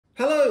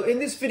Hello, in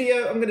this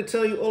video I'm going to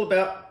tell you all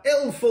about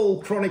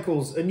Eldfall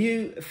Chronicles, a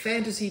new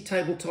fantasy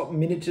tabletop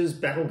miniatures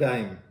battle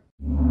game.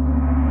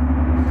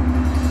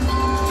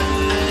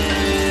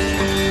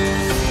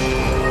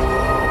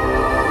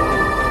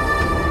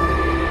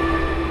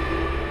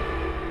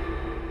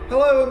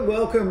 Hello and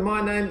welcome,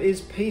 my name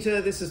is Peter,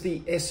 this is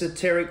the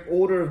Esoteric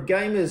Order of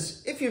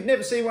Gamers. If you've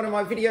never seen one of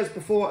my videos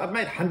before, I've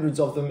made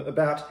hundreds of them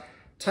about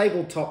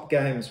tabletop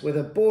games,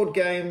 whether board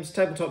games,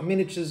 tabletop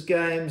miniatures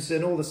games,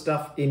 and all the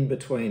stuff in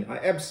between. I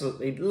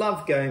absolutely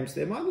love games.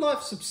 They're my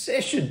life's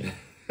obsession.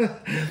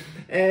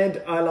 And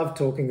I love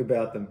talking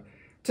about them.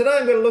 Today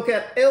I'm going to look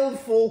at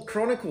Eldfall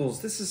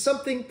Chronicles. This is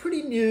something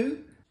pretty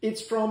new.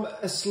 It's from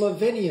a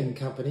Slovenian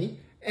company,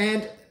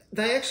 and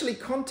they actually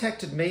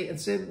contacted me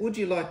and said, would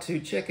you like to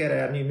check out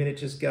our new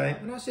miniatures game?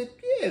 And I said,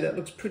 yeah, that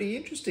looks pretty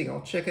interesting.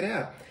 I'll check it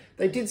out.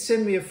 They did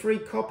send me a free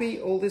copy,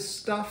 all this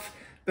stuff.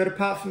 But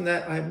apart from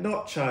that, I have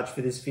not charged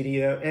for this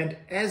video, and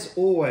as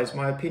always,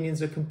 my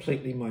opinions are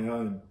completely my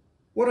own.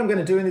 What I'm going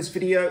to do in this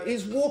video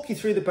is walk you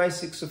through the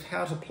basics of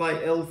how to play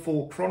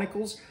Eldfall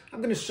Chronicles. I'm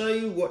going to show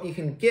you what you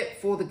can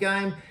get for the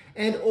game,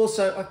 and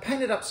also I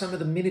painted up some of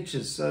the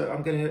miniatures, so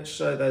I'm going to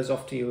show those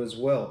off to you as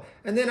well.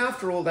 And then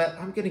after all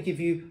that, I'm going to give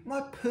you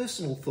my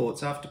personal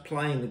thoughts after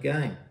playing the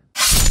game.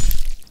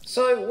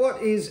 So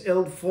what is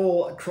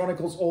Eldfall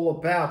Chronicles all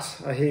about,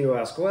 I hear you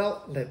ask?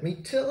 Well, let me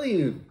tell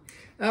you.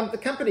 The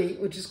company,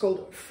 which is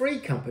called Free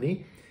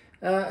Company,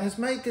 has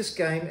made this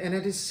game, and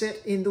it is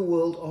set in the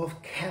world of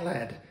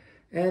Kalad.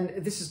 And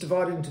this is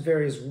divided into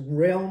various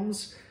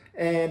realms,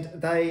 and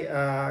they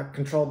are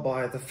controlled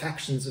by the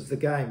factions of the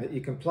game that you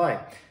can play.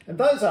 And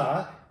those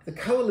are the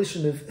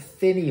Coalition of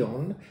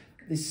Thenion,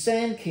 the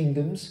Sand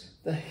Kingdoms,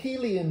 the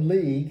Helian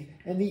League,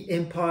 and the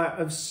Empire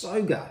of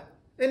Soga.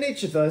 And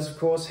each of those, of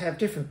course, have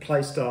different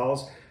play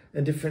styles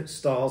and different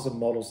styles of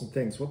models and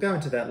things. We'll go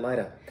into that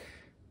later.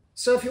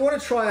 So if you want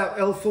to try out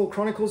Eldfall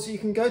Chronicles, you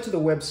can go to the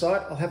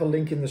website. I'll have a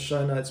link in the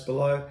show notes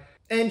below.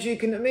 And you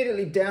can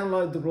immediately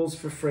download the rules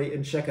for free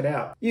and check it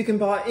out. You can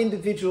buy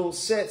individual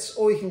sets,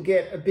 or you can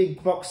get a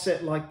big box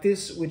set like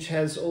this, which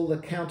has all the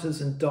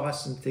counters and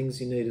dice and things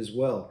you need as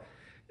well.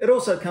 It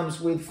also comes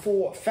with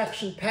 4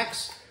 faction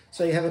packs.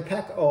 So you have a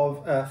pack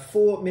of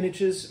 4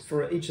 miniatures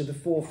for each of the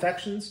 4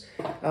 factions.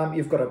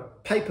 You've got a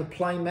paper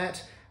play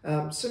mat,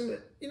 some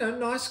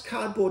nice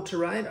cardboard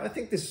terrain. I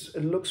think this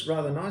looks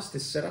rather nice,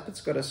 this setup.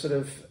 It's got a sort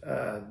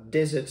of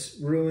desert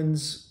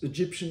ruins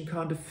Egyptian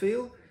kind of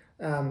feel.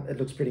 It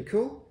looks pretty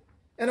cool.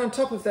 And on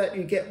top of that,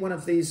 you get one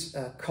of these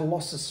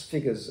Colossus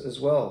figures as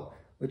well,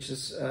 which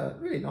is a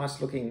really nice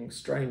looking,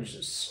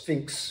 strange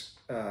Sphinx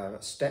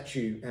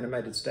statue,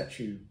 animated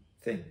statue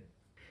thing.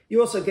 You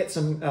also get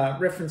some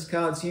reference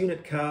cards,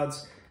 unit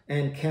cards,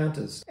 and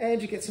counters.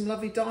 And you get some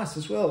lovely dice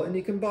as well. And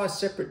you can buy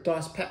separate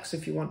dice packs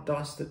if you want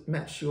dice that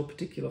match your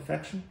particular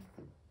faction.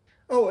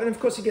 Oh, and of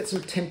course you get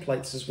some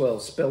templates as well,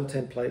 spell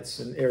templates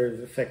and area of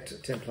effect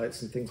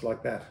templates and things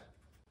like that.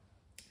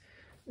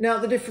 Now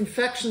the different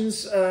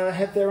factions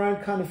have their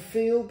own kind of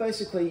feel.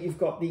 Basically you've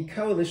got the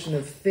Coalition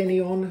of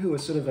Thenion, who are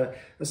sort of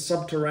a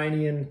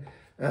subterranean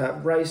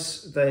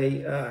race.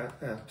 They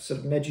sort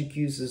of magic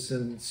users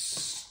and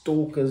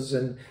stalkers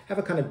and have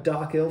a kind of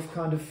dark elf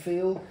kind of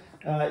feel.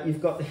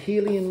 You've got the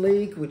Helian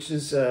League, which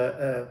is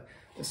a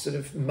sort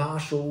of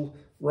martial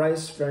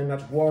race, very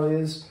much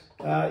warriors.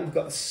 You've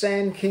got the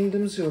Sand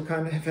Kingdoms, who are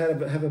kind of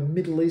have a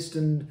Middle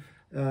Eastern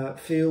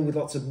feel with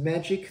lots of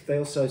magic. They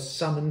also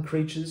summon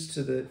creatures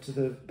to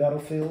the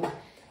battlefield.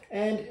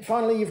 And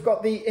finally, you've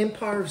got the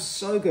Empire of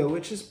Soga,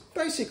 which is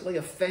basically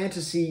a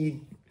fantasy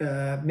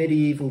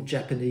medieval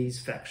Japanese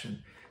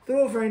faction. They're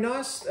all very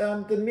nice.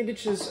 The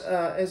miniatures,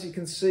 as you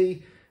can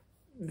see,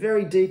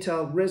 very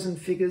detailed resin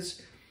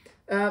figures.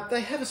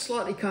 They have a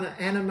slightly kind of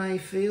anime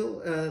feel.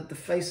 The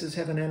faces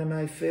have an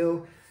anime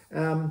feel,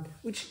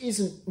 which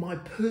isn't my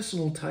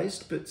personal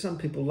taste, but some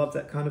people love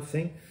that kind of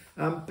thing.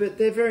 But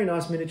they're very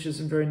nice miniatures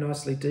and very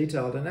nicely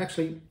detailed, and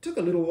actually took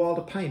a little while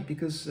to paint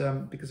because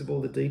of all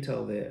the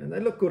detail there, and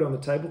they look good on the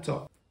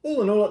tabletop.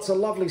 All in all, it's a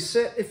lovely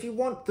set. If you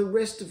want the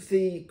rest of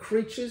the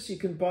creatures, you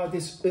can buy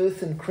this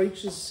Earthen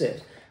Creatures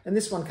set. And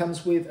this one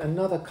comes with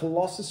another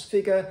Colossus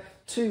figure,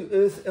 2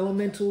 Earth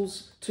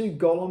Elementals, 2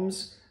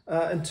 Golems,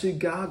 and 2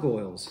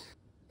 Gargoyles.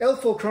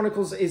 Eldfall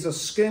Chronicles is a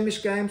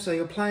skirmish game, so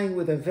you're playing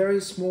with a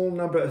very small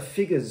number of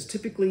figures,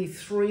 typically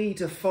 3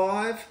 to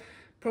 5,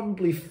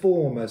 probably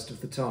 4 most of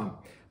the time.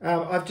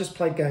 I've just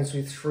played games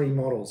with 3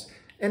 models.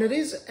 And it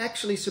is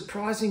actually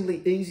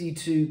surprisingly easy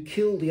to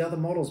kill the other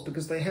models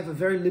because they have a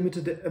very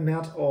limited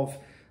amount of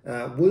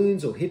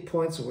wounds or hit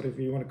points or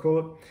whatever you want to call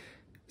it.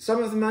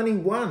 Some of them only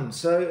 1,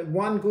 so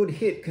 1 good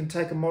hit can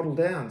take a model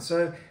down.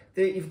 So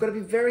you've got to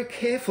be very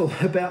careful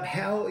about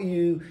how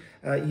you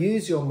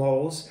use your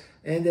models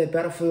and their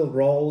battlefield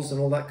rolls and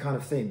all that kind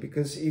of thing,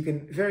 because you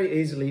can very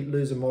easily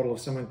lose a model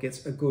if someone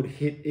gets a good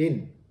hit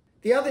in.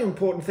 The other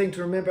important thing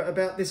to remember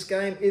about this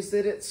game is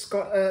that it's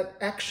got an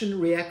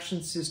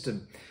action-reaction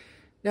system.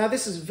 Now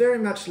this is very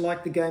much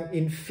like the game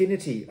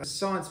Infinity, a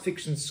science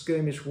fiction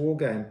skirmish war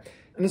game.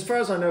 And as far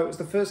as I know, it was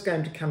the first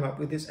game to come up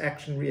with this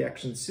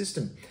action-reaction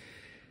system.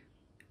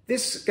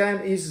 This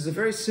game uses a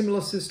very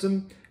similar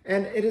system,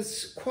 and it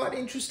is quite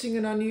interesting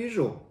and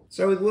unusual.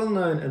 So with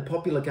well-known and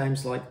popular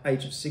games like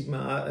Age of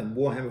Sigmar and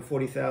Warhammer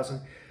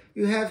 40,000,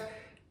 you have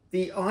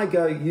the I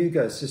go, you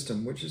go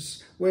system, which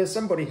is where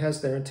somebody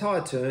has their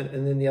entire turn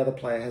and then the other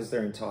player has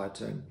their entire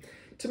turn.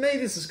 To me,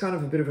 this is kind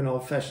of a bit of an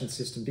old-fashioned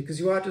system because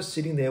you are just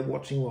sitting there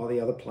watching while the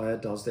other player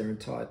does their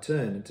entire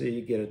turn until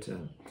you get a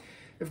turn.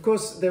 Of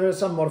course, there are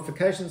some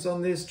modifications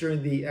on this.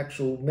 During the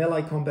actual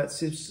melee combat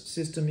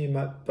system,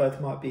 both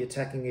might be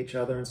attacking each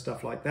other and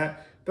stuff like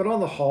that. But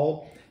on the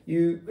whole,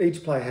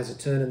 each player has a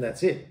turn and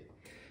that's it.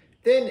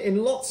 Then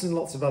in lots and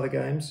lots of other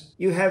games,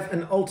 you have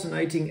an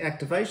alternating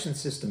activation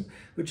system,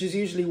 which is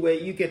usually where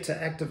you get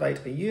to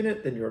activate a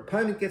unit, then your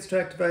opponent gets to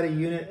activate a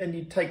unit, and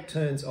you take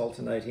turns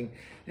alternating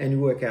and you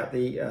work out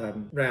the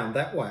round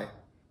that way.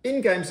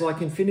 In games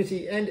like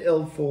Infinity and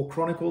Eldfall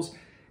Chronicles,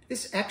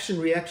 this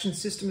action-reaction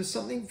system is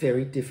something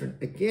very different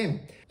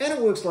again. And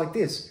it works like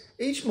this.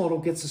 Each model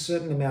gets a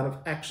certain amount of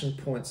action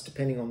points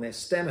depending on their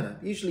stamina,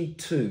 usually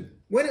 2.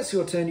 When it's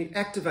your turn, you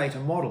activate a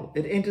model.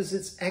 It enters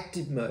its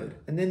active mode,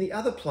 and then the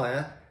other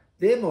player,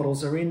 their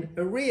models are in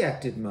a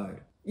reactive mode.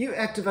 You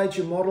activate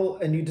your model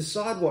and you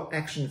decide what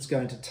action it's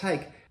going to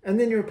take, and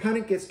then your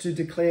opponent gets to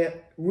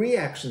declare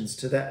reactions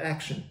to that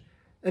action.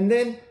 And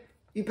then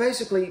you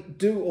basically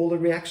do all the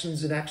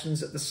reactions and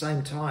actions at the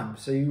same time,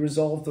 so you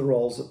resolve the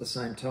roles at the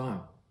same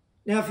time.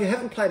 Now, if you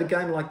haven't played a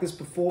game like this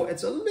before,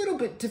 it's a little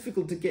bit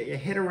difficult to get your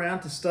head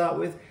around to start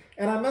with,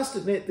 and I must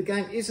admit the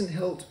game isn't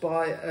helped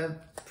by a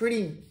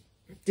pretty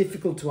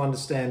difficult to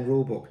understand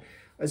rulebook.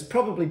 There's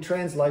probably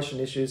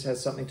translation issues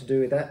has something to do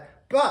with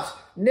that, but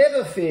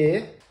never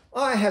fear,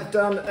 I have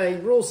done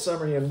a rule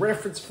summary and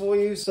reference for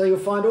you, so you'll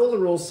find all the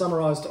rules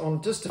summarized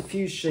on just a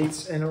few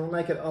sheets, and it'll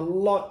make it a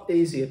lot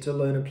easier to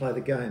learn and play the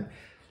game.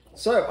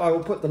 So I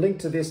will put the link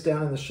to this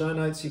down in the show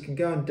notes. You can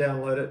go and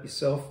download it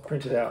yourself,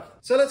 print it out.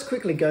 So let's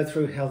quickly go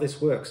through how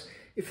this works.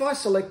 If I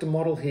select a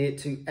model here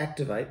to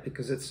activate,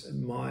 because it's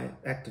my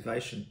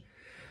activation,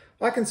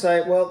 I can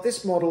say, well,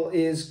 this model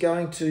is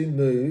going to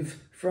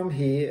move from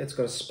here. It's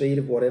got a speed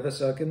of whatever,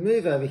 so I can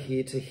move over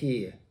here to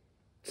here.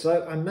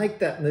 So I make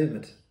that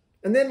movement.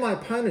 And then my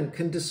opponent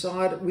can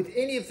decide with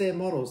any of their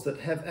models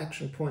that have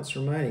action points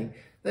remaining,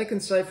 they can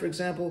say, for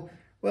example,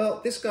 well,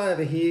 this guy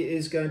over here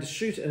is going to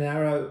shoot an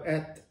arrow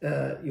at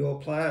your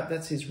player.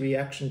 That's his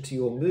reaction to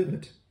your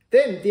movement.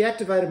 Then the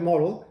activated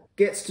model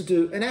gets to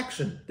do an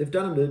action. They've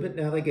done a movement,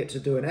 now they get to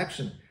do an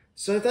action.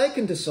 So they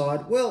can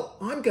decide, well,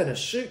 I'm going to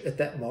shoot at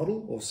that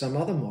model or some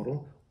other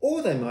model,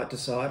 or they might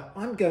decide,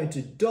 I'm going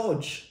to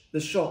dodge the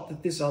shot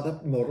that this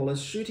other model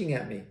is shooting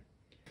at me.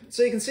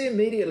 So you can see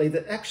immediately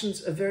that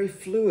actions are very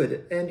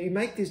fluid, and you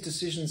make these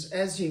decisions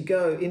as you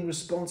go in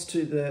response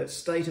to the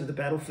state of the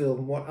battlefield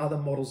and what other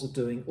models are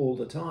doing all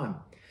the time.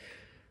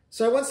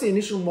 So once the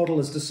initial model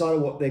has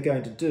decided what they're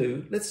going to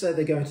do, let's say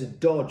they're going to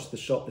dodge the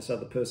shot this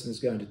other person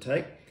is going to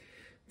take,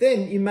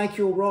 then you make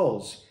your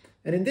rolls.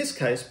 And in this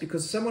case,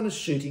 because someone is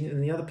shooting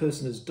and the other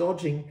person is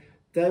dodging,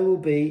 they will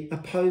be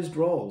opposed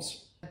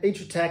rolls. Each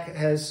attack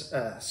has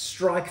a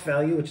strike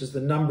value, which is the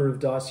number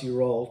of dice you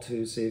roll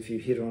to see if you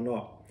hit or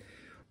not.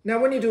 Now,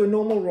 when you do a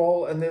normal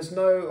roll and there's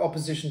no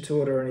opposition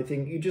to it or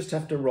anything, you just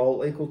have to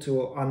roll equal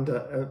to or under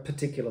a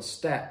particular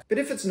stat. But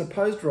if it's an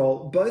opposed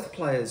roll, both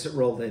players that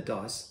roll their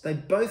dice, they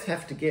both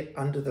have to get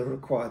under the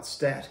required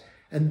stat.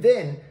 And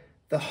then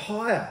the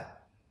higher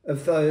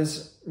of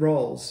those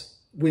rolls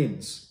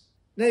wins.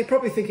 Now you're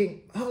probably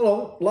thinking, hold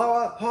on,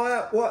 lower,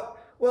 higher, what?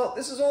 Well,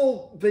 this has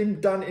all been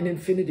done in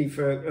Infinity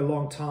for a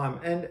long time,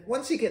 and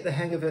once you get the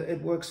hang of it,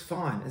 it works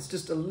fine. It's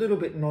just a little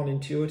bit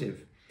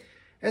non-intuitive.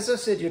 As I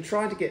said, you're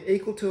trying to get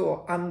equal to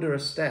or under a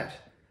stat.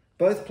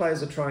 Both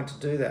players are trying to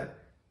do that.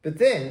 But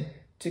then,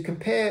 to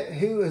compare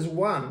who has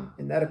won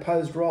in that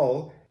opposed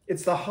roll,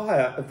 it's the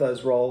higher of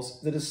those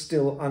rolls that is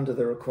still under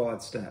the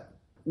required stat.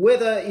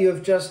 Whether you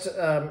have just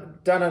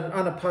done an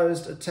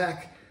unopposed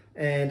attack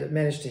and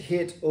managed to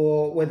hit,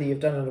 or whether you've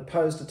done an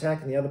opposed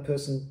attack and the other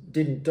person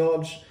didn't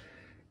dodge,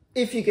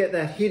 if you get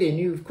that hit in,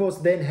 you of course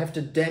then have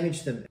to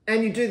damage them.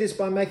 And you do this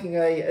by making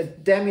a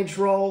damage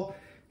roll.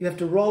 You have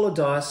to roll a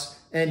dice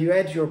and you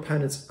add your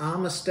opponent's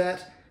armor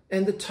stat,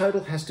 and the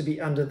total has to be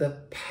under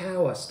the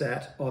power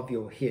stat of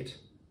your hit.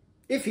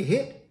 If you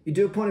hit, you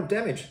do a point of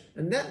damage,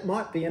 and that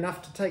might be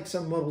enough to take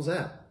some models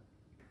out.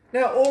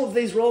 Now, all of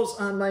these rolls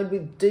are made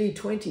with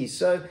D20,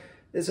 so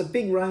there's a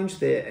big range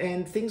there,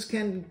 and things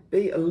can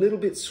be a little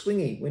bit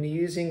swingy. When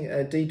you're using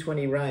a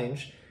D20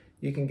 range,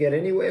 you can get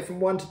anywhere from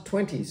 1 to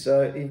 20,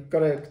 so you've got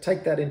to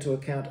take that into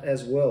account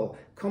as well.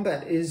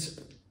 Combat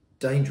is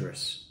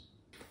dangerous.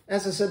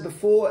 As I said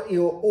before,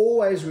 you're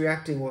always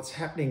reacting what's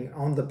happening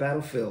on the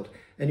battlefield,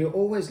 and you're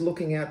always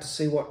looking out to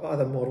see what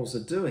other models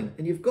are doing.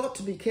 And you've got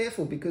to be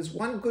careful, because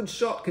one good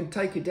shot can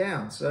take you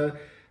down. So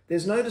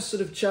there's no just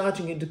sort of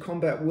charging into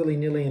combat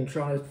willy-nilly and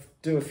trying to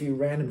do a few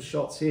random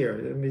shots here.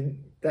 I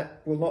mean,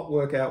 that will not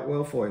work out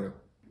well for you.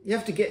 You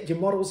have to get your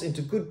models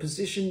into good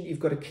position. You've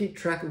got to keep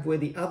track of where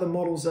the other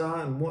models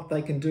are and what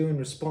they can do in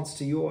response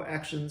to your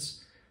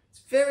actions. It's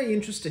very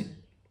interesting.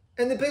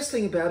 And the best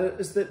thing about it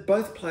is that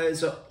both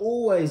players are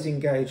always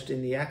engaged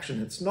in the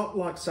action. It's not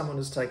like someone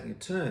is taking a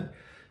turn.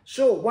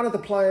 Sure, one of the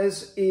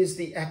players is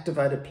the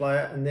activated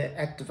player and they're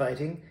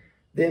activating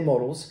their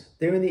models.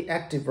 They're in the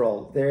active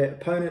role. Their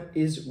opponent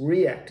is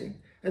reacting.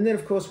 And then,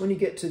 of course, when you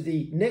get to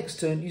the next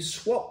turn, you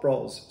swap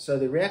roles. So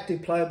the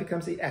reactive player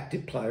becomes the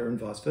active player and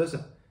vice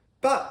versa.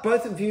 But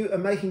both of you are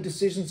making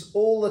decisions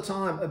all the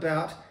time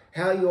about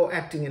how you're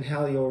acting and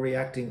how you're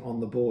reacting on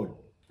the board.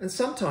 And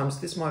sometimes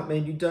this might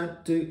mean you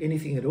don't do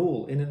anything at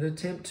all in an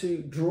attempt to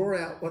draw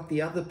out what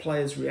the other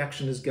player's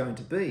reaction is going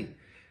to be.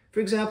 For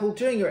example,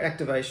 during your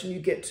activation, you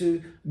get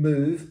to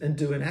move and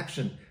do an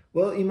action.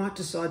 Well, you might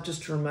decide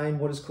just to remain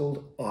what is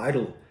called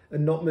idle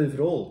and not move at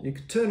all. You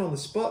could turn on the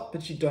spot,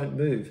 but you don't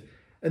move.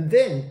 And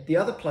then the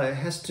other player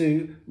has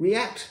to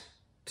react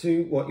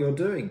to what you're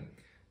doing.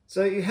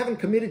 So you haven't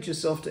committed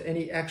yourself to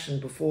any action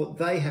before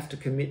they have to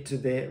commit to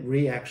their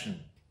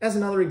reaction. As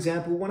another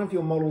example, one of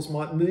your models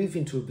might move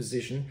into a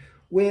position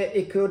where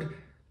it could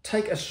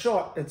take a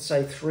shot at,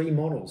 say, 3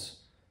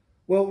 models.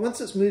 Well, once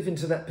it's moved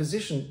into that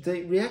position,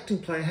 the reacting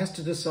player has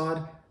to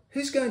decide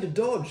who's going to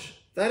dodge.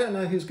 They don't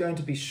know who's going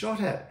to be shot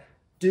at.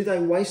 Do they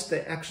waste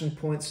their action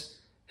points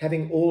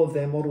having all of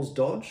their models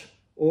dodge?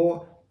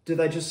 Or do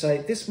they just say,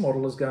 this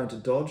model is going to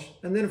dodge?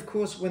 And then, of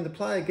course, when the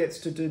player gets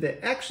to do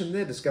their action,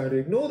 they're just going to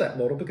ignore that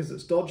model because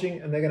it's dodging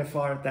and they're going to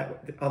fire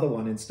at the other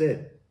one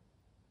instead.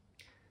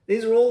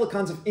 These are all the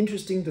kinds of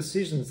interesting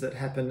decisions that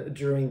happen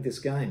during this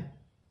game.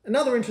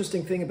 Another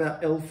interesting thing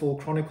about Eldfall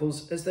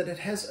Chronicles is that it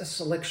has a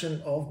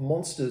selection of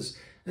monsters,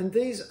 and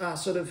these are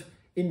sort of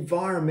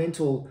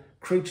environmental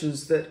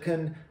creatures that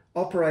can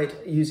operate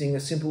using a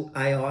simple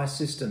AI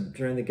system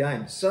during the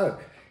game. So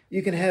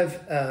you can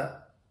have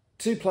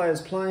 2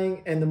 players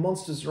playing and the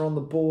monsters are on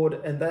the board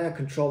and they are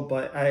controlled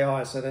by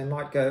AI, so they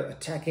might go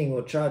attacking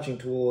or charging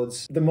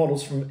towards the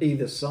models from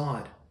either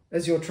side.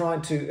 As you're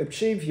trying to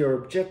achieve your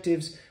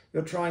objectives,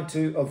 you're trying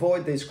to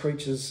avoid these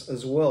creatures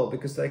as well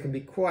because they can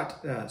be quite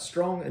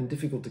strong and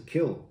difficult to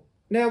kill.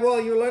 Now,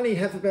 while you'll only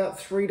have about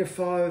 3 to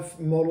 5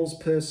 models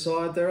per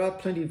side, there are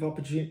plenty of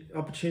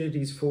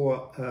opportunities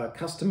for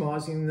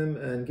customizing them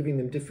and giving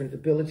them different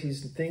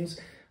abilities and things.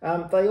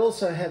 They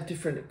also have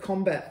different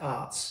combat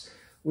arts,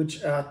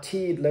 which are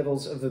tiered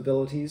levels of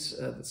abilities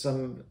that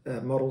some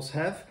models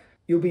have.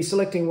 You'll be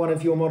selecting one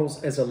of your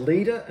models as a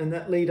leader, and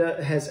that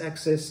leader has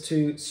access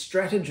to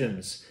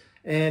stratagems.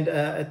 And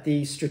at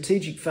the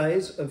strategic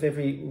phase of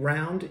every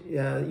round,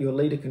 your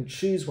leader can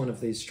choose one of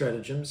these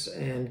stratagems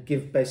and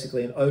give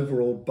basically an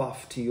overall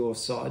buff to your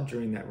side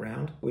during that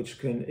round, which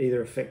can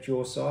either affect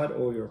your side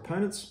or your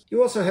opponent's.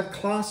 You also have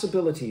class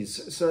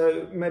abilities,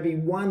 so maybe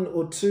 1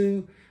 or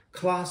 2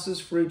 classes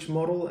for each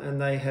model,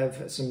 and they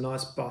have some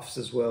nice buffs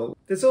as well.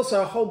 There's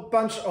also a whole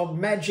bunch of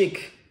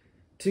magic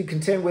to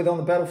contend with on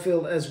the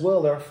battlefield as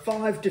well. There are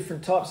 5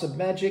 different types of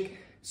magic: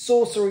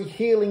 sorcery,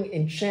 healing,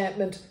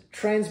 enchantment,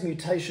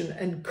 transmutation,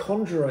 and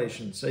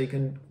conjuration. So you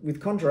can,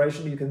 with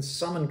conjuration, you can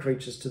summon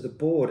creatures to the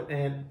board,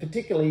 and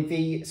particularly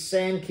the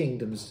Sand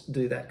Kingdoms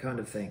do that kind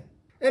of thing.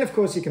 And of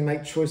course, you can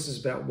make choices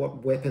about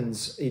what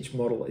weapons each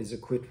model is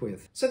equipped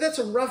with. So that's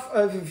a rough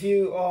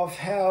overview of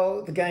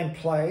how the game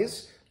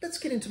plays. Let's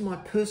get into my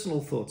personal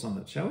thoughts on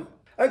it, shall we?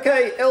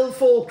 Okay,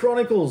 Eldfall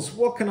Chronicles,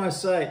 what can I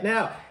say?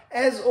 Now,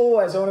 as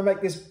always, I want to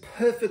make this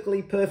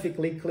perfectly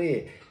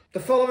clear. The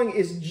following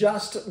is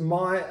just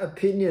my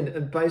opinion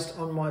and based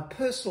on my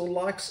personal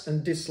likes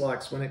and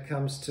dislikes when it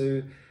comes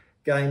to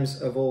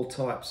games of all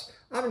types.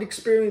 I'm an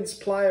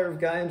experienced player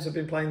of games. I've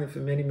been playing them for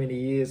many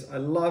years. I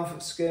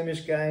love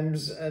skirmish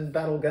games and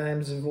battle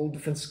games of all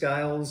different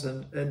scales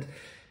and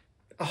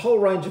a whole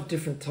range of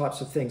different types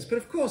of things. But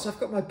of course, I've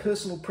got my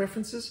personal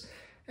preferences.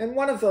 And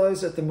one of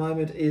those at the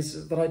moment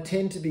is that I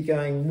tend to be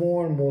going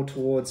more and more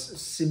towards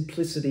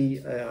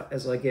simplicity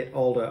as I get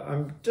older.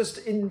 I'm just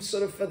in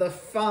sort of for the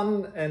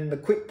fun and the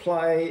quick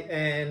play,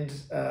 and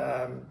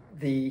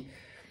the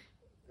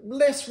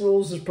less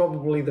rules is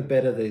probably the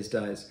better these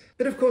days.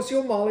 But of course,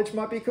 your mileage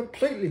might be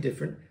completely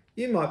different.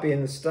 You might be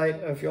in the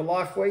state of your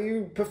life where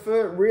you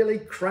prefer really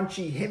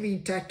crunchy, heavy,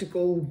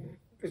 tactical,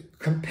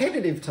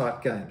 competitive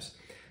type games.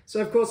 So,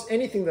 of course,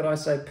 anything that I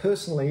say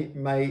personally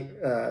may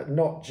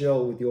not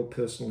gel with your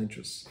personal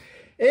interests.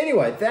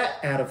 Anyway,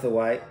 that out of the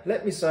way,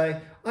 let me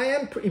say I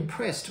am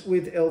impressed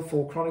with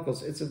Eldfall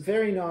Chronicles. It's a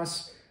very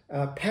nice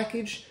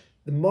package.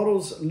 The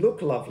models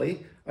look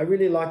lovely. I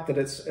really like that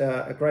it's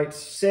a great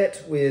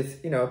set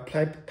with, a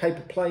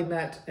paper play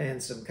mat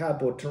and some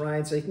cardboard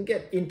terrain, so you can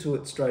get into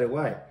it straight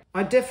away.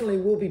 I definitely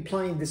will be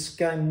playing this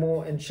game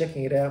more and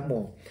checking it out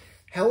more.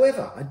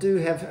 However, I do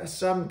have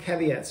some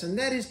caveats, and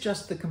that is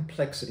just the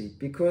complexity,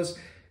 because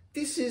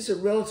this is a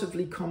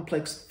relatively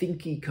complex,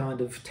 thinky kind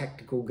of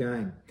tactical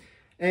game.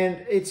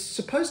 And it's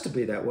supposed to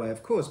be that way,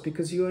 of course,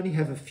 because you only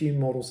have a few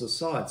models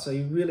aside, so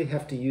you really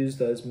have to use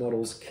those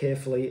models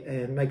carefully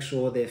and make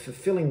sure they're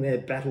fulfilling their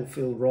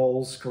battlefield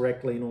roles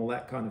correctly and all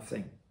that kind of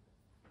thing.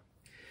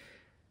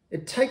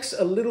 It takes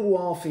a little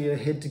while for your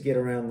head to get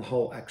around the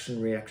whole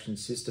action-reaction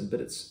system,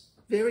 but it's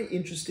very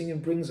interesting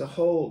and brings a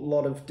whole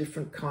lot of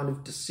different kind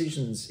of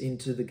decisions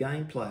into the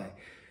gameplay.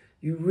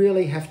 You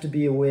really have to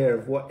be aware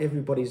of what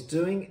everybody's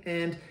doing,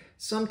 and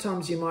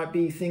sometimes you might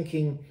be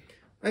thinking,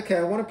 okay,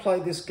 I want to play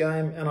this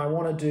game and I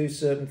want to do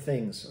certain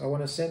things. I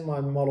want to send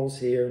my models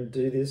here and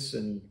do this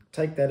and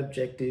take that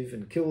objective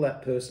and kill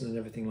that person and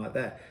everything like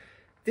that.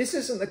 This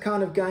isn't the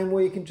kind of game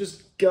where you can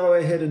just go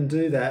ahead and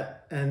do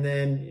that and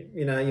then,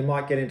 you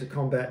might get into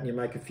combat and you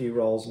make a few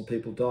rolls and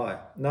people die.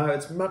 No,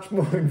 it's much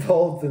more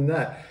involved than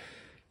that.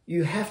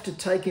 You have to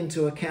take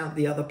into account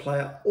the other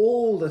player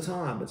all the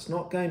time. It's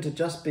not going to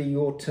just be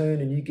your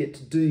turn and you get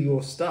to do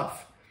your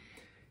stuff.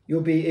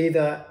 You'll be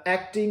either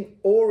acting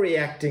or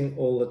reacting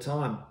all the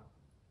time.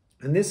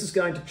 And this is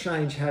going to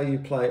change how you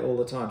play all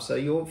the time. So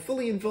you're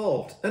fully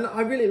involved. And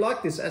I really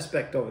like this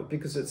aspect of it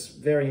because it's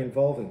very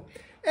involving.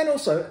 And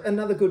also,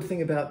 another good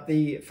thing about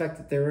the fact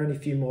that there are only a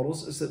few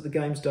models is that the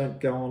games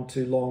don't go on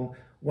too long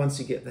once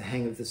you get the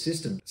hang of the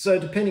system. So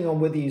depending on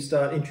whether you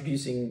start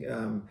introducing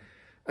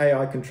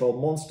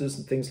AI-controlled monsters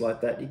and things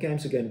like that, your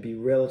games are going to be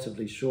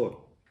relatively short.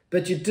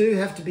 But you do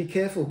have to be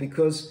careful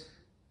because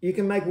you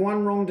can make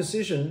one wrong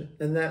decision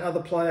and that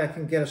other player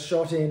can get a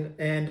shot in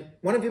and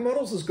one of your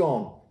models is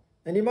gone.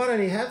 And you might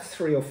only have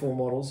 3 or 4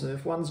 models, and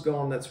if one's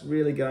gone, that's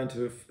really going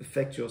to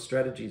affect your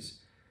strategies.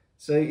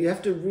 So you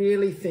have to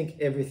really think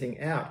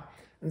everything out.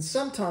 And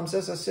sometimes,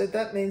 as I said,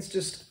 that means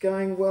just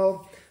going,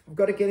 well, I've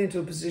got to get into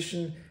a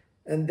position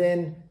and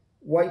then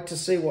wait to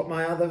see what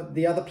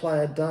the other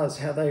player does,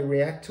 how they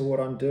react to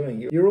what I'm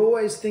doing. You're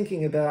always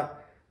thinking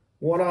about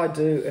what I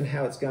do and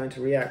how it's going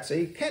to react. So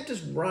you can't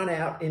just run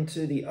out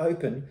into the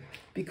open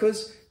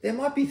because there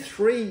might be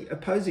 3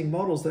 opposing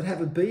models that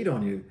have a bead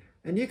on you.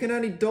 And you can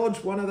only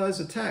dodge one of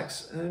those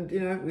attacks. And,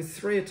 with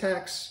 3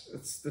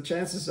 attacks, the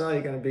chances are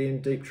you're going to be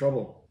in deep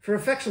trouble. For a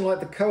faction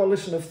like the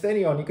Coalition of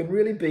Thenion, you can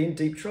really be in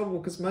deep trouble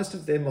because most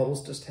of their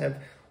models just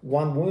have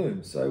 1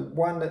 wound. So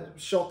one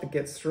shot that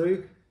gets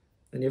through,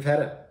 and you've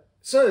had it.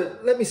 So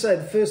let me say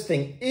the first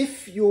thing,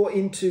 if you're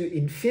into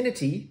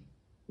Infinity,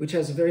 which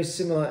has a very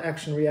similar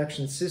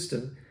action-reaction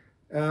system,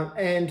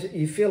 and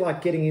you feel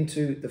like getting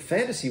into the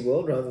fantasy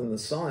world rather than the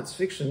science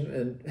fiction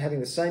and having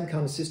the same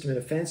kind of system in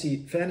a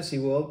fantasy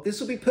world, this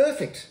will be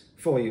perfect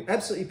for you.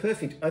 Absolutely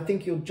perfect. I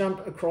think you'll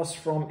jump across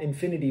from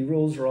Infinity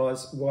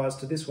rules-wise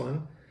to this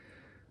one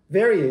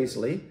very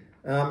easily.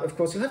 Of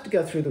course, you'll have to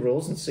go through the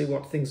rules and see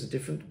what things are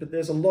different, but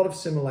there's a lot of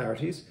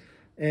similarities.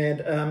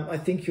 And I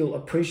think you'll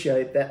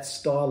appreciate that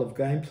style of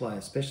gameplay,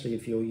 especially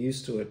if you're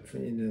used to it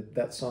in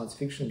that science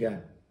fiction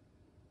game.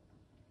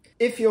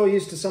 If you're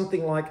used to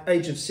something like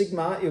Age of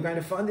Sigmar, you're going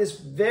to find this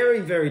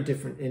very, very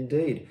different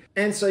indeed.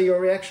 And so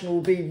your reaction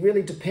will be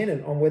really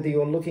dependent on whether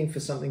you're looking for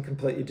something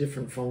completely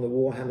different from the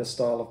Warhammer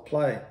style of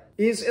play.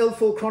 Is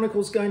Eldfall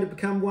Chronicles going to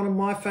become one of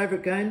my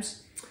favourite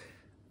games?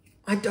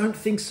 I don't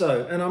think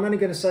so. And I'm only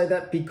going to say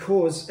that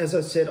because, as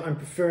I said, I'm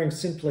preferring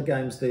simpler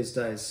games these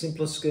days.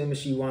 Simpler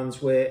skirmishy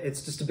ones where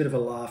it's just a bit of a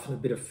laugh and a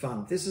bit of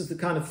fun. This is the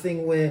kind of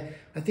thing where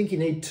I think you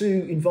need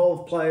 2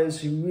 involved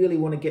players who really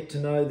want to get to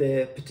know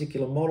their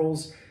particular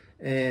models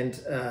and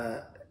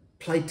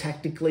play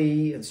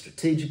tactically and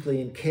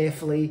strategically and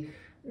carefully.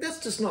 That's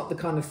just not the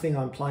kind of thing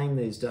I'm playing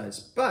these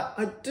days. But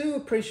I do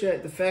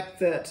appreciate the fact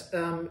that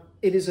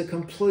it is a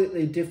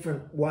completely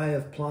different way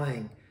of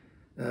playing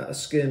a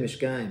skirmish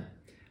game.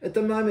 At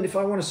the moment, if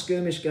I want a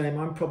skirmish game,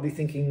 I'm probably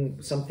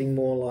thinking something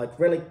more like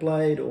Relic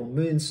Blade or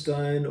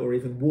Moonstone or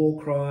even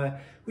Warcry,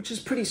 which is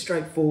pretty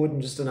straightforward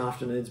and just an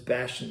afternoon's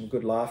bash and a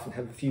good laugh and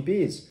have a few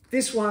beers.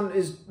 This one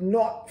is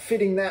not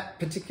fitting that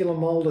particular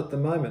mold at the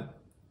moment.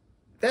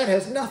 That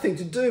has nothing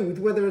to do with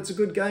whether it's a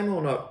good game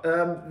or not.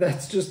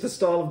 That's just the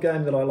style of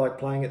game that I like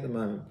playing at the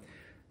moment.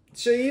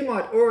 So you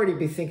might already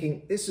be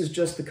thinking, this is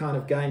just the kind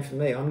of game for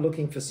me. I'm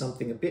looking for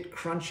something a bit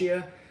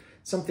crunchier,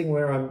 something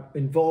where I'm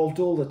involved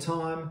all the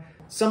time,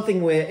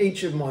 something where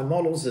each of my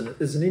models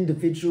is an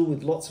individual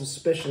with lots of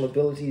special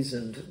abilities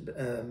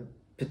and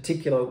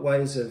particular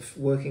ways of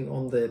working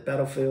on the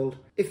battlefield.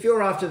 If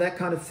you're after that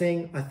kind of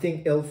thing, I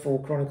think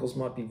Eldfall Chronicles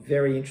might be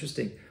very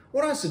interesting.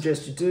 What I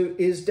suggest you do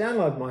is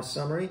download my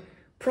summary,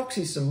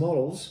 proxy some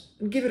models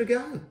and give it a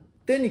go.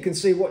 Then you can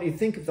see what you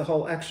think of the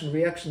whole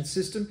action-reaction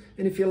system,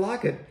 and if you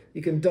like it,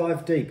 you can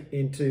dive deep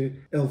into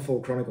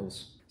Eldfall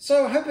Chronicles.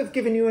 So I hope I've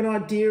given you an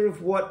idea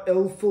of what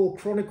Eldfall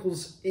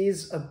Chronicles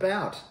is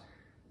about.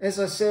 As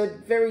I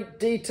said, very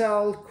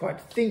detailed,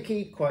 quite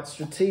thinky, quite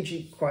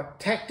strategic, quite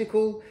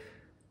tactical,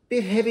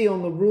 bit heavy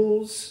on the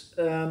rules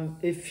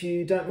if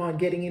you don't mind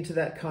getting into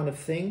that kind of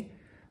thing.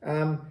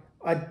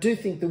 I do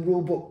think the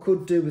rulebook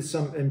could do with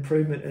some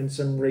improvement and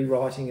some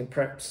rewriting and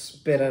perhaps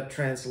better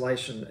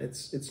translation.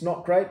 It's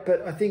not great,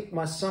 but I think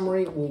my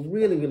summary will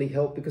really, really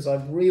help because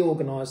I've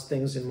reorganized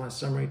things in my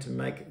summary to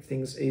make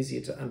things easier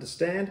to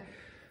understand.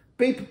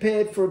 Be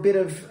prepared for a bit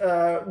of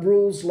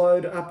rules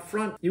load up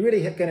front. You're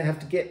really going to have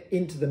to get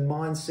into the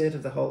mindset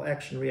of the whole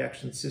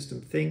action-reaction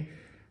system thing.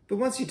 But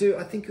once you do,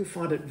 I think you'll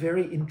find it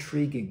very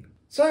intriguing.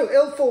 So,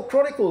 Eldfall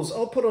Chronicles,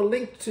 I'll put a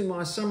link to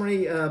my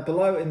summary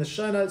below in the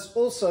show notes.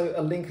 Also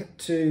a link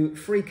to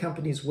Free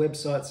Company's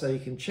website so you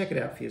can check it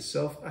out for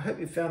yourself. I hope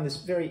you found this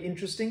very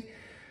interesting.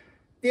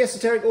 The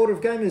Esoteric Order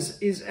of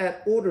Gamers is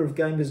at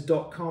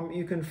orderofgamers.com.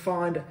 You can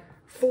find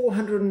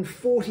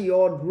 440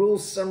 odd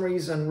rules,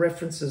 summaries and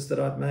references that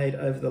I've made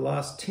over the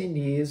last 10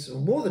 years, or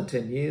more than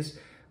 10 years,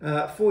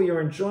 for your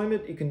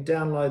enjoyment. You can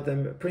download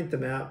them, print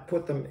them out,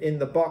 put them in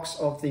the box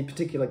of the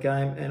particular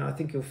game, and I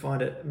think you'll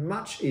find it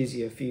much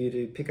easier for you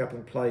to pick up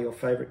and play your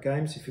favourite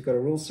games if you've got a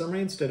rule summary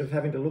instead of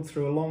having to look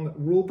through a long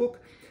rule book.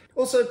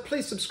 Also,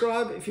 please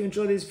subscribe if you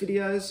enjoy these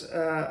videos,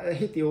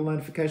 hit the all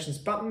notifications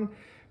button,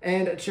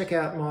 and check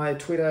out my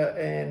Twitter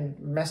and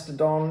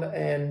Mastodon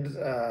and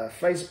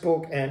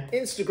Facebook and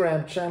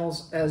Instagram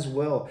channels as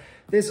well.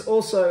 There's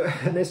also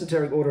an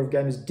Esoteric Order of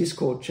Gamers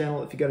Discord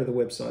channel. If you go to the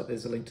website,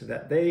 there's a link to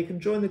that. There you can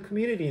join the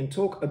community and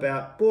talk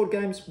about board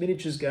games,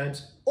 miniatures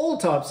games, all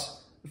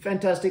types of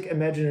fantastic,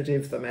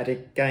 imaginative,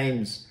 thematic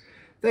games.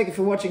 Thank you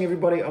for watching,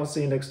 everybody. I'll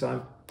see you next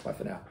time. Bye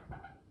for now.